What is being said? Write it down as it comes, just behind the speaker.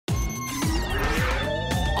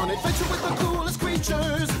adventure with the coolest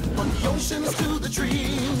creatures, from the oceans to the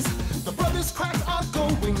trees. The brothers Kratt are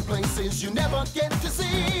going places you never get to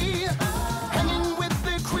see. Hanging with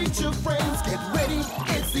their creature friends, get ready,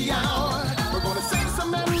 it's the hour. We're gonna save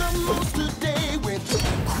some animals today with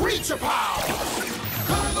Creature Power.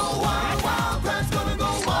 Gonna go wild, wild, Kratts, gonna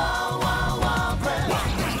go wild, wild, wild, Kratts.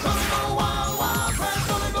 Gonna go wild, wild, Kratts,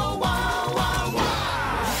 gonna go wild, wild,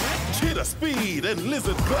 wild. Cheetah speed and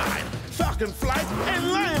lizard glide, falcon flight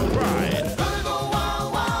and lion pride. Gonna go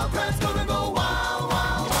wild, wild, Kratts, gonna go wild,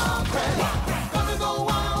 wild, wild, Kratts. Gonna go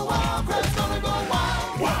wild, wild, Kratts, gonna go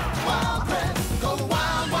wild, wild, wild, Kratts. Go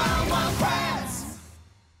wild, wild, wild, Kratts.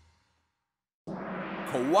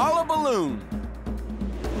 Koala balloon.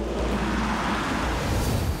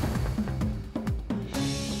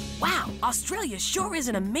 Wow, Australia sure is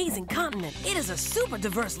an amazing continent. It is a super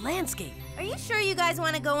diverse landscape. Are you sure you guys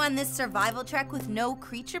want to go on this survival trek with no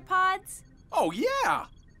creature pods? Oh, yeah.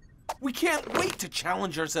 We can't wait to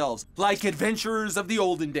challenge ourselves like adventurers of the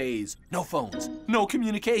olden days. No phones, no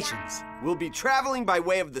communications. We'll be traveling by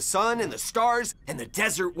way of the sun and the stars and the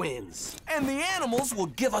desert winds. And the animals will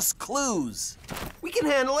give us clues. We can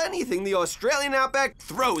handle anything the Australian outback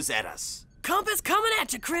throws at us. Compass coming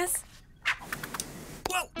at you, Chris.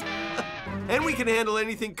 Whoa. And we can handle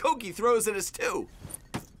anything Koki throws at us, too.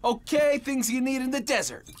 Okay, things you need in the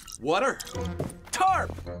desert. Water,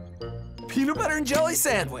 tarp, peanut butter and jelly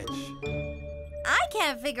sandwich. I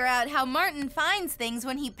can't figure out how Martin finds things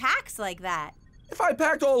when he packs like that. If I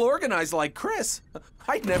packed all organized like Chris,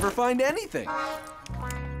 I'd never find anything.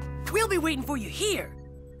 We'll be waiting for you here.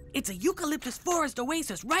 It's a eucalyptus forest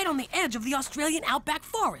oasis right on the edge of the Australian outback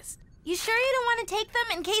forest. You sure you don't want to take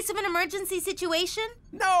them in case of an emergency situation?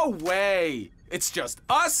 No way! It's just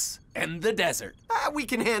us and the desert. We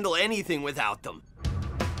can handle anything without them.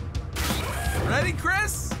 Ready,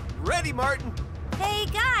 Chris? Ready, Martin. Hey,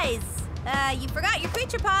 guys. You forgot your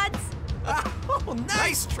creature pods. Oh,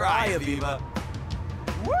 nice try, Aviva.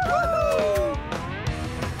 Woo!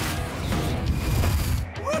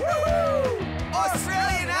 Woo-hoo!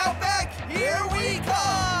 Australian outback, here we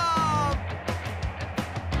come!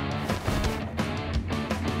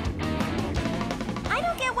 I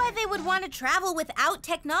don't get why they would want to travel without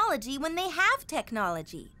technology when they have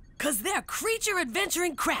technology. 'Cause they're creature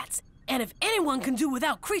adventuring Kratts. And if anyone can do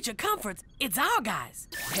without creature comforts, it's our guys.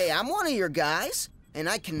 Hey, I'm one of your guys, and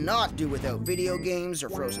I cannot do without video games or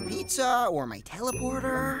frozen pizza or my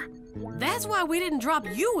teleporter. That's why we didn't drop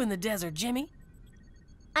you in the desert, Jimmy.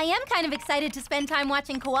 I am kind of excited to spend time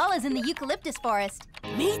watching koalas in the eucalyptus forest.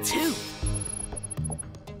 Me too.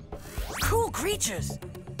 Cool creatures.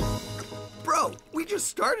 Bro, we just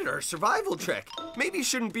started our survival trek. Maybe you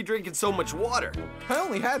shouldn't be drinking so much water. I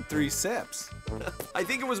only had 3 sips. I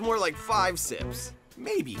think it was more like 5 sips.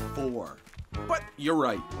 Maybe 4. But you're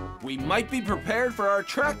right. We might be prepared for our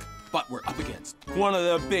trek, but we're up against one of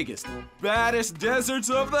the biggest, baddest deserts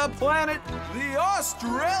of the planet, the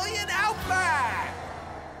Australian outback!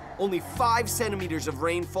 Only 5 centimeters of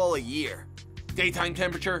rainfall a year. Daytime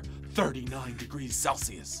temperature, 39 degrees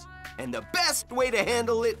Celsius. And the best way to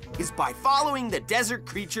handle it is by following the desert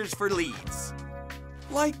creatures for leads.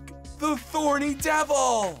 Like the thorny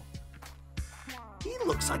devil! He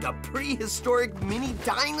looks like a prehistoric mini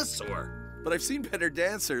dinosaur. But I've seen better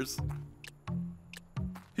dancers.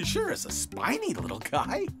 He sure is a spiny little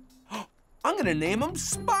guy. I'm gonna name him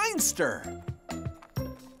Spinester.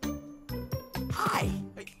 Hi.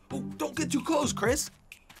 Hey, oh, don't get too close, Chris.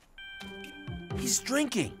 He's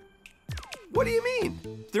drinking. What do you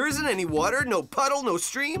mean? There isn't any water, no puddle, no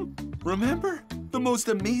stream? Remember? The most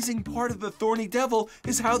amazing part of the thorny devil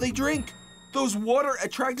is how they drink. Those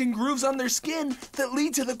water-attracting grooves on their skin that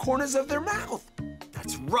lead to the corners of their mouth.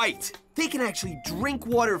 That's right. They can actually drink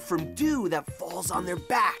water from dew that falls on their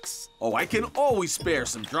backs. Oh, I can always spare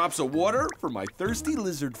some drops of water for my thirsty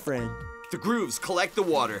lizard friend. The grooves collect the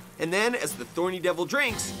water, and then as the thorny devil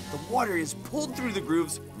drinks, the water is pulled through the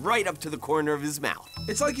grooves right up to the corner of his mouth.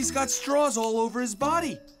 It's like he's got straws all over his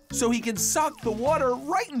body, so he can suck the water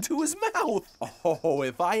right into his mouth. Oh,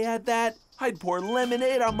 if I had that, I'd pour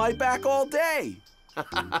lemonade on my back all day.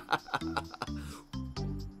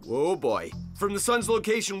 Whoa, boy. From the sun's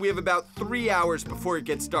location, we have about 3 hours before it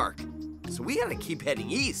gets dark. So we gotta keep heading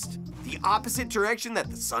east, the opposite direction that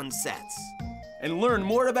the sun sets. And learn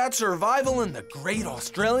more about survival in the great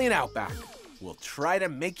Australian outback. We'll try to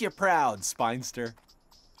make you proud, Spinester.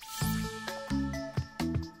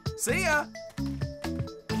 See ya!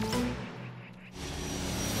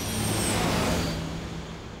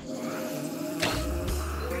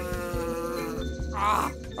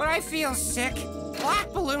 When I feel sick,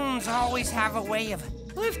 black balloons always have a way of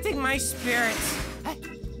lifting my spirits.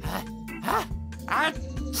 I'm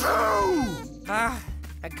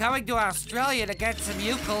coming to Australia to get some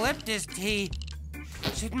eucalyptus tea.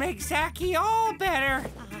 Should make Zaki all better.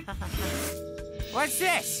 What's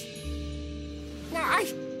this? No,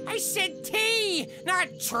 I said tea, not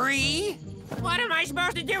tree. What am I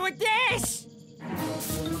supposed to do with this?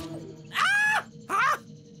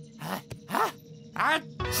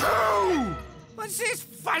 What's this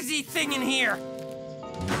fuzzy thing in here?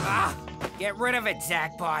 Get rid of it,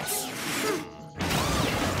 Zachbots.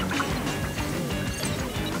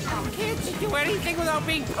 Can't you do anything without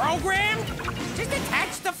being programmed? Just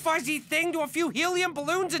attach the fuzzy thing to a few helium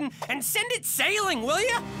balloons and send it sailing, will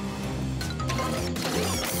you?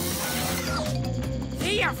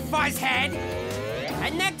 See ya, fuzzhead.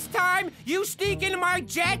 And next time you sneak into my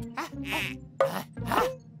jet,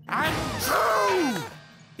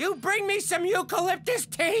 you bring me some eucalyptus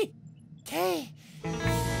tea. Tea.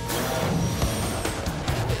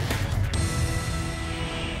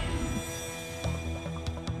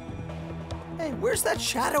 Hey, where's that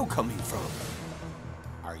shadow coming from?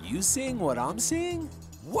 Are you seeing what I'm seeing?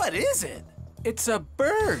 What is it? It's a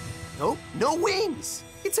bird. Nope, no wings.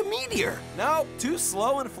 It's a meteor. No, too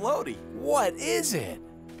slow and floaty. What is it?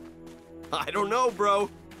 I don't know,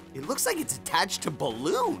 bro. It looks like it's attached to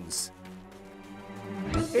balloons.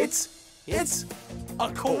 It's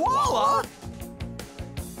a koala?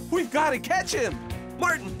 We've got to catch him.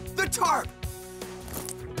 Martin, the tarp.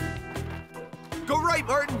 Go right,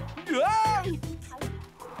 Martin. Ah!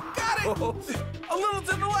 Got it. Oh. A little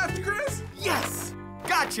to the left, Chris. Yes.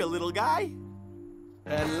 Gotcha, little guy.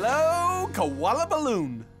 Hello, koala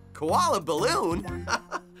balloon. Koala balloon?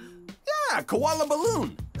 Yeah, koala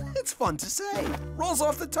balloon. It's fun to say. Rolls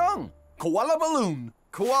off the tongue. Koala balloon.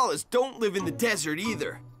 Koalas don't live in the desert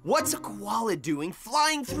either. What's a koala doing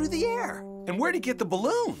flying through the air? And where'd he get the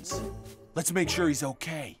balloons? Let's make sure he's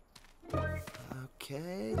okay.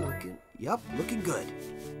 Okay, looking good.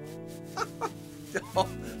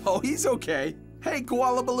 Oh, he's okay. Hey,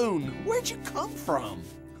 koala balloon, where'd you come from?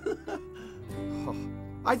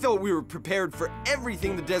 I thought we were prepared for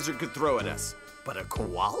everything the desert could throw at us. But a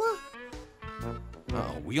koala?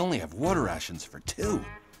 Oh, we only have water rations for 2,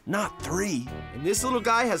 not 3. And this little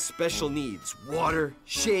guy has special needs. Water,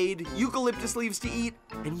 shade, eucalyptus leaves to eat,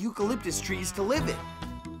 and eucalyptus trees to live in.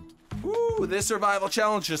 Ooh, this survival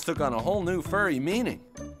challenge just took on a whole new furry meaning.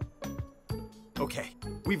 Okay,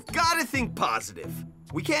 we've got to think positive.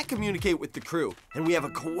 We can't communicate with the crew, and we have a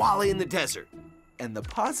koala in the desert. And the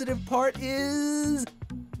positive part is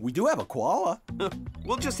we do have a koala.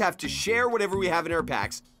 We'll just have to share whatever we have in our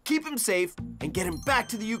packs, keep him safe, and get him back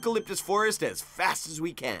to the eucalyptus forest as fast as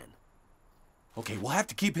we can. Okay, we'll have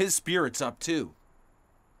to keep his spirits up too.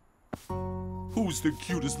 Who's the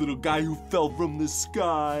cutest little guy who fell from the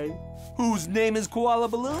sky? Whose name is Koala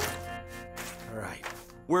Balloon? All right.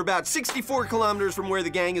 We're about 64 kilometers from where the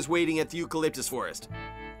gang is waiting at the eucalyptus forest.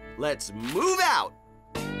 Let's move out!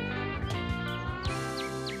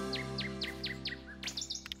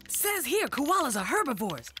 Says here koalas are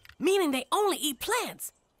herbivores, meaning they only eat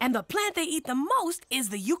plants. And the plant they eat the most is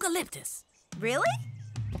the eucalyptus. Really?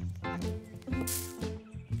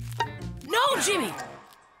 No, Jimmy!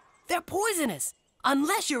 They're poisonous,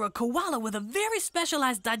 unless you're a koala with a very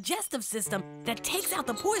specialized digestive system that takes out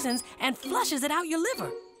the poisons and flushes it out your liver.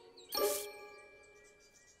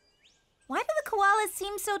 Why do the koalas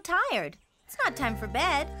seem so tired? It's not time for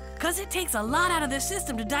bed. 'Cause it takes a lot out of their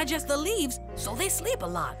system to digest the leaves, so they sleep a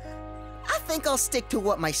lot. I think I'll stick to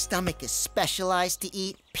what my stomach is specialized to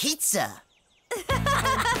eat, pizza.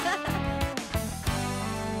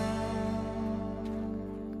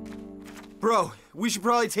 Bro, we should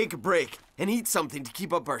probably take a break and eat something to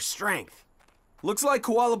keep up our strength. Looks like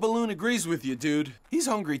Koala Balloon agrees with you, dude. He's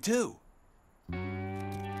hungry too.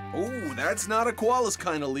 Oh, that's not a koala's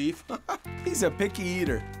kind of leaf. He's a picky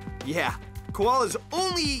eater. Yeah, koalas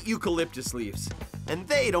only eat eucalyptus leaves, and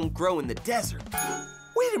they don't grow in the desert.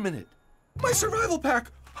 Wait a minute. My survival pack.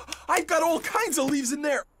 I've got all kinds of leaves in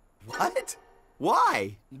there. What?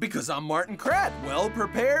 Why? Because I'm Martin Kratt,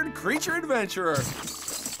 well-prepared creature adventurer.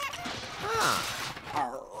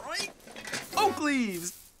 All right. Oak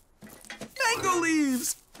leaves. Mango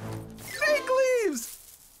leaves. Fake leaves.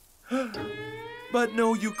 But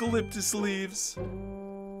no eucalyptus leaves.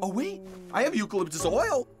 Oh, wait. I have eucalyptus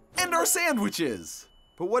oil and our sandwiches.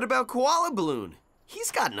 But what about Koala Balloon?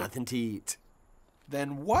 He's got nothing to eat.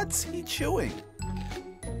 Then what's he chewing?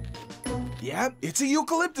 Yep, it's a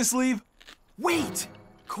eucalyptus leaf. Wait!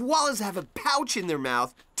 Koalas have a pouch in their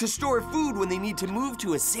mouth to store food when they need to move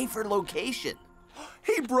to a safer location.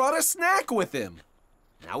 He brought a snack with him.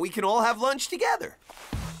 Now we can all have lunch together.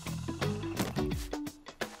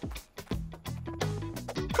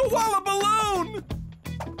 Koala balloon!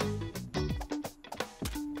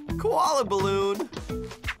 Koala balloon.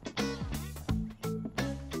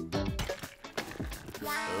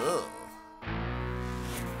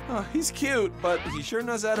 Oh, he's cute, but he sure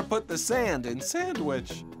knows how to put the sand in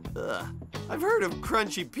sandwich. Ugh. I've heard of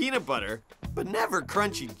crunchy peanut butter, but never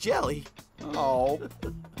crunchy jelly. Oh.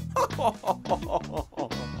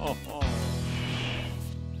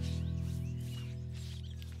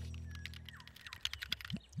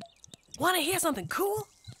 Want to hear something cool?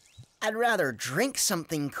 I'd rather drink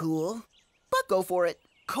something cool, but go for it.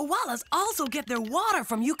 Koalas also get their water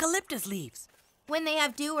from eucalyptus leaves. When they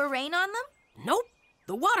have dew or rain on them? Nope,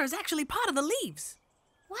 the water is actually part of the leaves.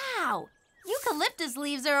 Wow, eucalyptus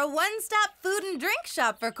leaves are a one-stop food and drink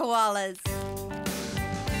shop for koalas.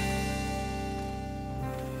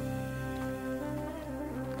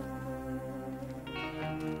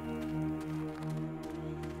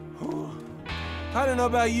 I don't know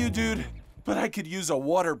about you, dude, but I could use a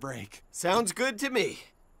water break. Sounds good to me.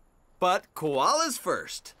 But koalas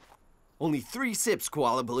first. Only 3 sips,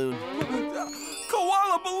 Koala balloon.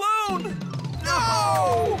 Koala balloon!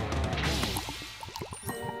 No!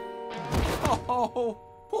 Oh,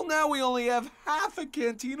 well now we only have half a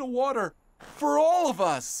canteen of water for all of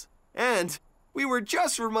us. And we were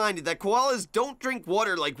just reminded that koalas don't drink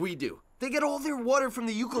water like we do. They get all their water from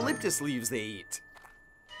the eucalyptus leaves they eat.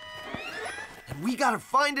 And we gotta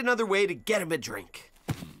find another way to get them a drink.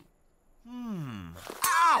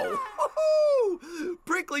 Ow! Woohoo!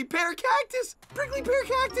 Prickly pear cactus! Prickly pear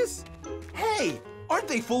cactus! Hey, aren't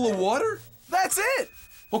they full of water? That's it!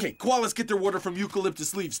 Okay, koalas get their water from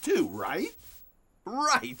eucalyptus leaves too, right?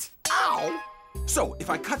 Right! Ow! So if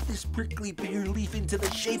I cut this prickly pear leaf into the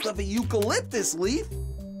shape of a eucalyptus leaf,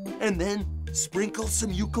 and then sprinkle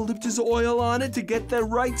some eucalyptus oil on it to get the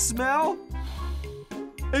right smell?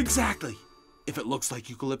 Exactly. If it looks like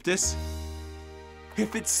eucalyptus,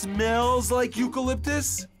 if it smells like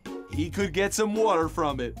eucalyptus, he could get some water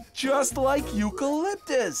from it, just like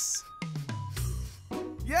eucalyptus.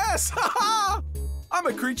 Yes! Ha-ha! I'm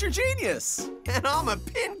a creature genius. And I'm a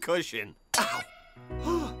pincushion. Ow!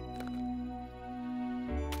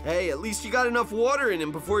 Hey, at least you got enough water in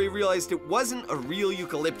him before you realized it wasn't a real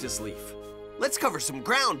eucalyptus leaf. Let's cover some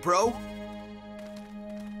ground, bro.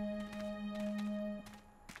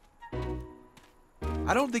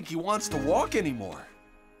 I don't think he wants to walk anymore.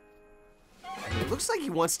 It looks like he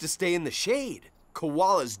wants to stay in the shade.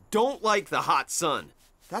 Koalas don't like the hot sun.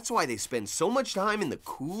 That's why they spend so much time in the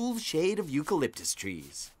cool shade of eucalyptus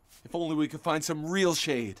trees. If only we could find some real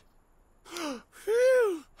shade.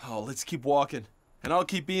 Oh, let's keep walking. And I'll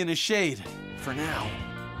keep being a shade for now.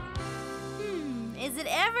 Is it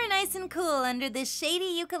ever nice and cool under this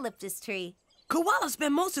shady eucalyptus tree? Koalas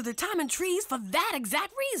spend most of their time in trees for that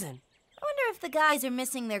exact reason. I wonder if the guys are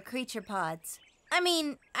missing their creature pods. I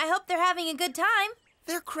mean, I hope they're having a good time.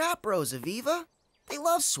 They're Kratt Bros, Aviva. They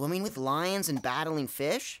love swimming with lions and battling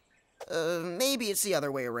fish. Maybe it's the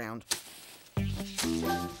other way around.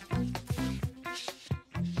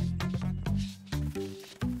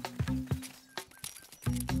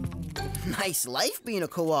 Nice life being a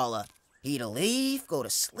koala. Eat a leaf, go to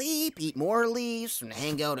sleep, eat more leaves, and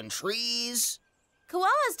hang out in trees.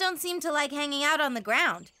 Koalas don't seem to like hanging out on the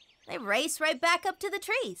ground. They race right back up to the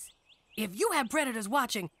trees. If you had predators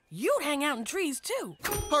watching, you'd hang out in trees too.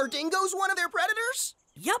 Are dingoes one of their predators?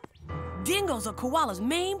 Yup. Dingoes are koala's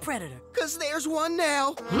main predator. 'Cause there's one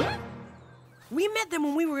now. We met them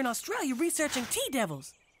when we were in Australia researching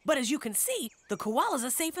T-devils. But as you can see, the koalas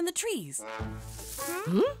are safe in the trees.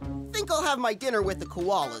 Think I'll have my dinner with the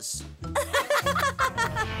koalas.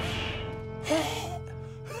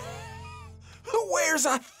 Who wears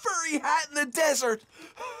a furry hat in the desert?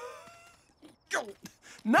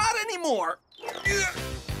 Not anymore.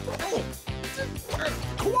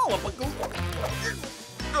 Koala balloon.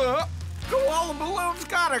 Koala balloon's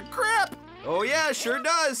got a grip. Oh yeah, sure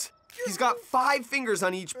does. He's got 5 fingers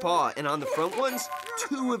on each paw, and on the front ones,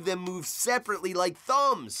 2 of them move separately like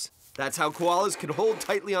thumbs. That's how koalas can hold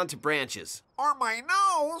tightly onto branches. Or my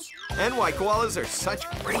nose. And why koalas are such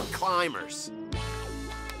great climbers.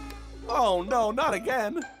 Oh no, not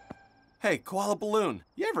again. Hey, Koala Balloon,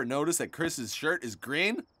 you ever notice that Chris's shirt is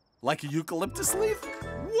green? Like a eucalyptus leaf?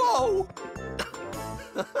 Whoa!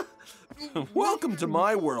 Welcome to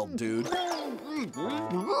my world, dude.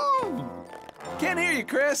 Can't hear you,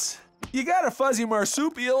 Chris. You got a fuzzy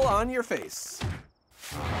marsupial on your face.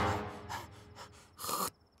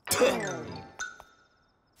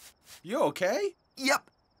 You okay?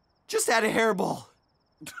 Yep, just had a hairball.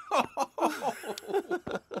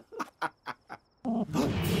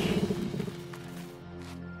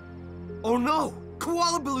 Oh no,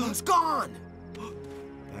 Koala balloon's gone!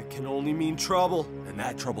 That can only mean trouble. And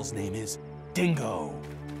that trouble's name is Dingo.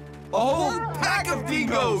 A whole pack of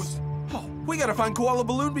dingoes! Oh, we gotta find Koala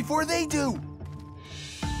Balloon before they do.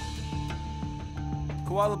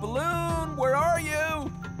 Koala Balloon, where are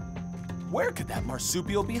you? Where could that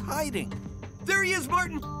marsupial be hiding? There he is,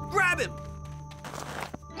 Martin! Grab him!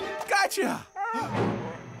 Gotcha!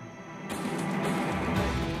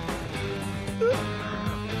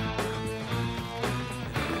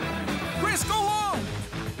 Chris, go long!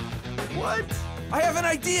 What? I have an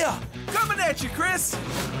idea! Coming at you, Chris!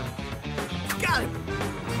 Got him!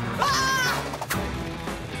 Ah!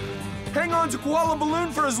 Hang on to Koala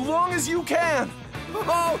Balloon for as long as you can!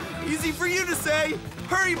 Oh, easy for you to say!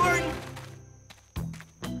 Hurry, Martin!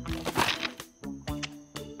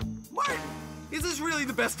 Martin, is this really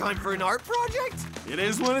the best time for an art project? It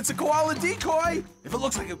is when it's a koala decoy! If it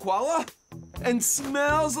looks like a koala and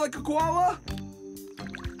smells like a koala,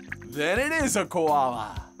 then it is a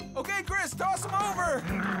koala. Okay, Chris, toss him over!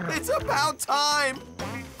 It's about time!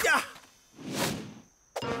 Yeah.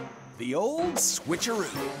 The old switcheroo.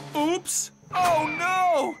 Oops! Oh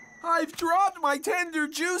no! I've dropped my tender,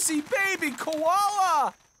 juicy baby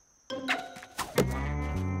koala!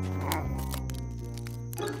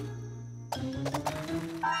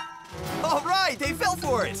 All right, they fell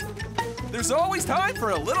for it! There's always time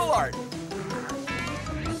for a little art.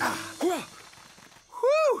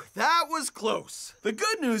 Whew, that was close. The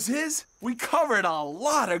good news is we covered a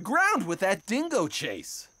lot of ground with that dingo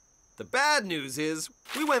chase. The bad news is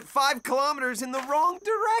we went 5 kilometers in the wrong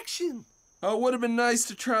direction. Oh, it would have been nice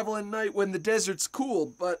to travel at night when the desert's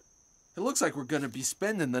cool, but it looks like we're gonna be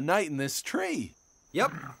spending the night in this tree.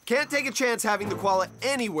 Yep, can't take a chance having the koala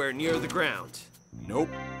anywhere near the ground. Nope.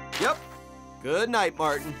 Yep. Good night,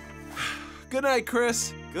 Martin. Good night,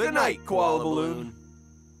 Chris. Good night, Koala Balloon.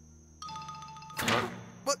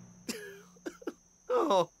 What?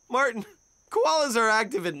 Oh, Martin, koalas are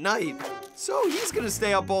active at night, so he's gonna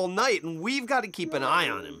stay up all night, and we've got to keep an eye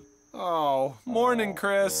on him. Oh, morning,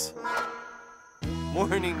 Chris.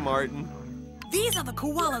 Morning, Martin. These are the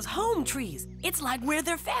koalas' home trees. It's like where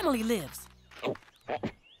their family lives.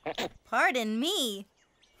 Pardon me.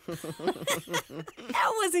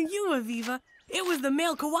 That wasn't you, Aviva. It was the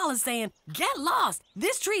male koala saying, "Get lost.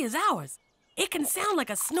 This tree is ours." It can sound like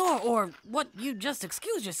a snore or what you just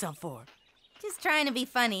excused yourself for. Just trying to be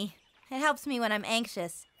funny. It helps me when I'm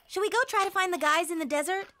anxious. Should we go try to find the guys in the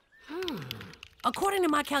desert? According to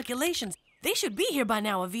my calculations, they should be here by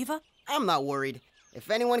now, Aviva. I'm not worried. If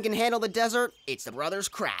anyone can handle the desert, it's the brothers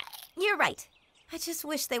Kratt. You're right. I just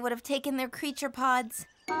wish they would have taken their creature pods.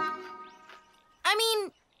 I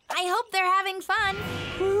mean, I hope they're having fun.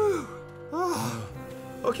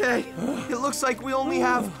 Okay, it looks like we only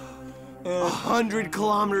have 100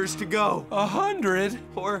 kilometers to go. 100?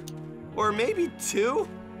 Or maybe 2?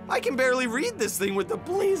 I can barely read this thing with the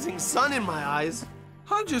blazing sun in my eyes.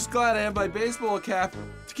 I'm just glad I have my baseball cap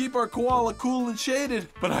to keep our koala cool and shaded,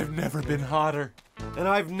 but I've never been hotter. And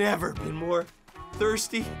I've never been more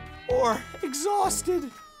thirsty or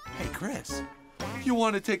exhausted. Hey, Chris, you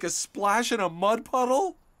want to take a splash in a mud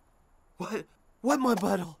puddle? What? What mud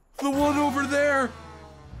puddle? The one over there.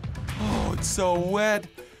 Oh, it's so wet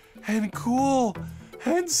and cool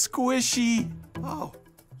and squishy. Oh,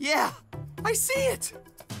 yeah, I see it.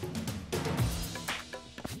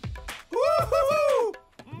 Woohoo!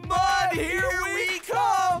 Mud, here we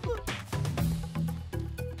come!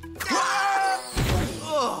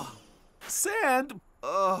 Sand?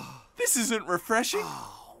 This isn't refreshing.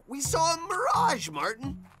 We saw a mirage,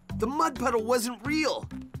 Martin. The mud puddle wasn't real.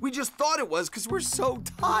 We just thought it was because we're so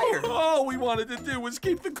tired. All we wanted to do was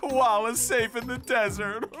keep the koalas safe in the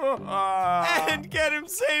desert. And get him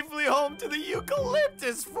safely home to the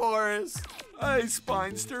eucalyptus forest. Hey,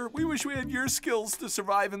 Spinester, we wish we had your skills to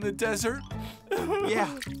survive in the desert.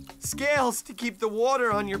 Yeah, scales to keep the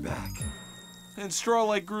water on your back. And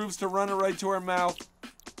straw-like grooves to run it right to our mouth.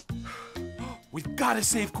 We've got to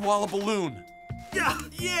save Koala Balloon.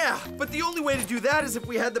 Yeah, but the only way to do that is if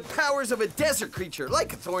we had the powers of a desert creature,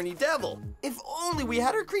 like a thorny devil. If only we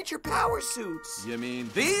had our creature power suits. You mean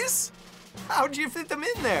these? How'd you fit them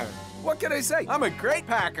in there? What can I say? I'm a great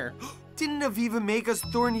packer. Didn't Aviva make us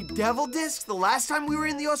thorny devil discs the last time we were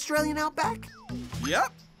in the Australian outback?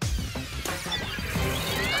 Yep.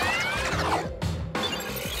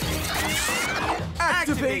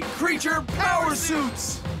 Activate creature power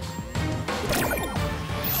suits!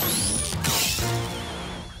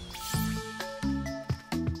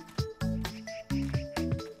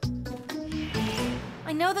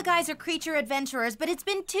 I know the guys are creature adventurers, but it's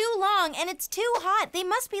been too long and it's too hot. They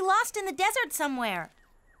must be lost in the desert somewhere.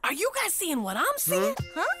 Are you guys seeing what I'm seeing?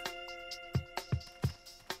 Huh?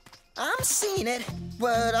 I'm seeing it,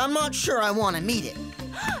 but I'm not sure I want to meet it.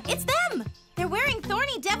 It's them! They're wearing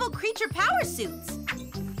thorny devil creature power suits.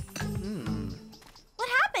 What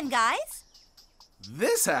happened, guys?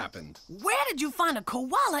 This happened. Where did you find a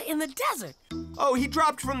koala in the desert? Oh, he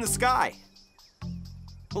dropped from the sky.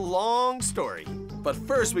 Long story. But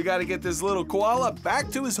first, we gotta get this little koala back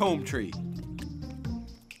to his home tree.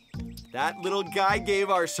 That little guy gave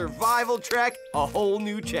our survival trek a whole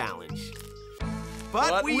new challenge.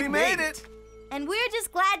 But we made it. And we're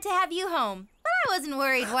just glad to have you home. But I wasn't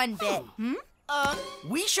worried one bit.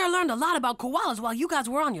 We sure learned a lot about koalas while you guys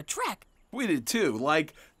were on your trek. We did too,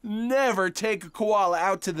 like never take a koala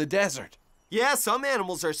out to the desert. Yeah, some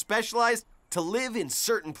animals are specialized to live in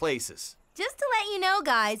certain places. Just to let you know,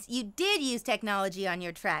 guys, you did use technology on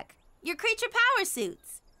your trek. Your creature power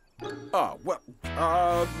suits. Oh, well,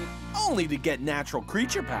 only to get natural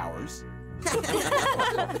creature powers.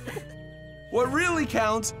 What really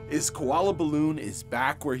counts is Koala Balloon is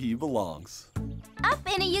back where he belongs. Up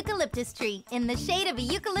in a eucalyptus tree in the shade of a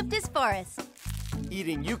eucalyptus forest.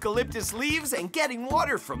 Eating eucalyptus leaves and getting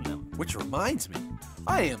water from them. Which reminds me,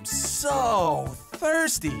 I am so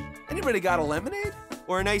thirsty. Anybody got a lemonade?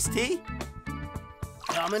 Or an iced tea?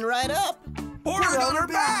 Coming right up. Pour it on our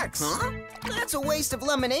backs. Huh? That's a waste of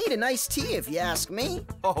lemonade and iced tea, if you ask me.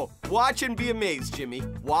 Oh, watch and be amazed, Jimmy.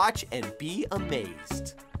 Watch and be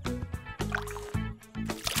amazed.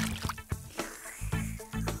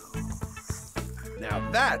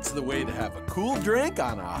 Now that's the way to have a cool drink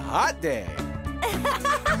on a hot day.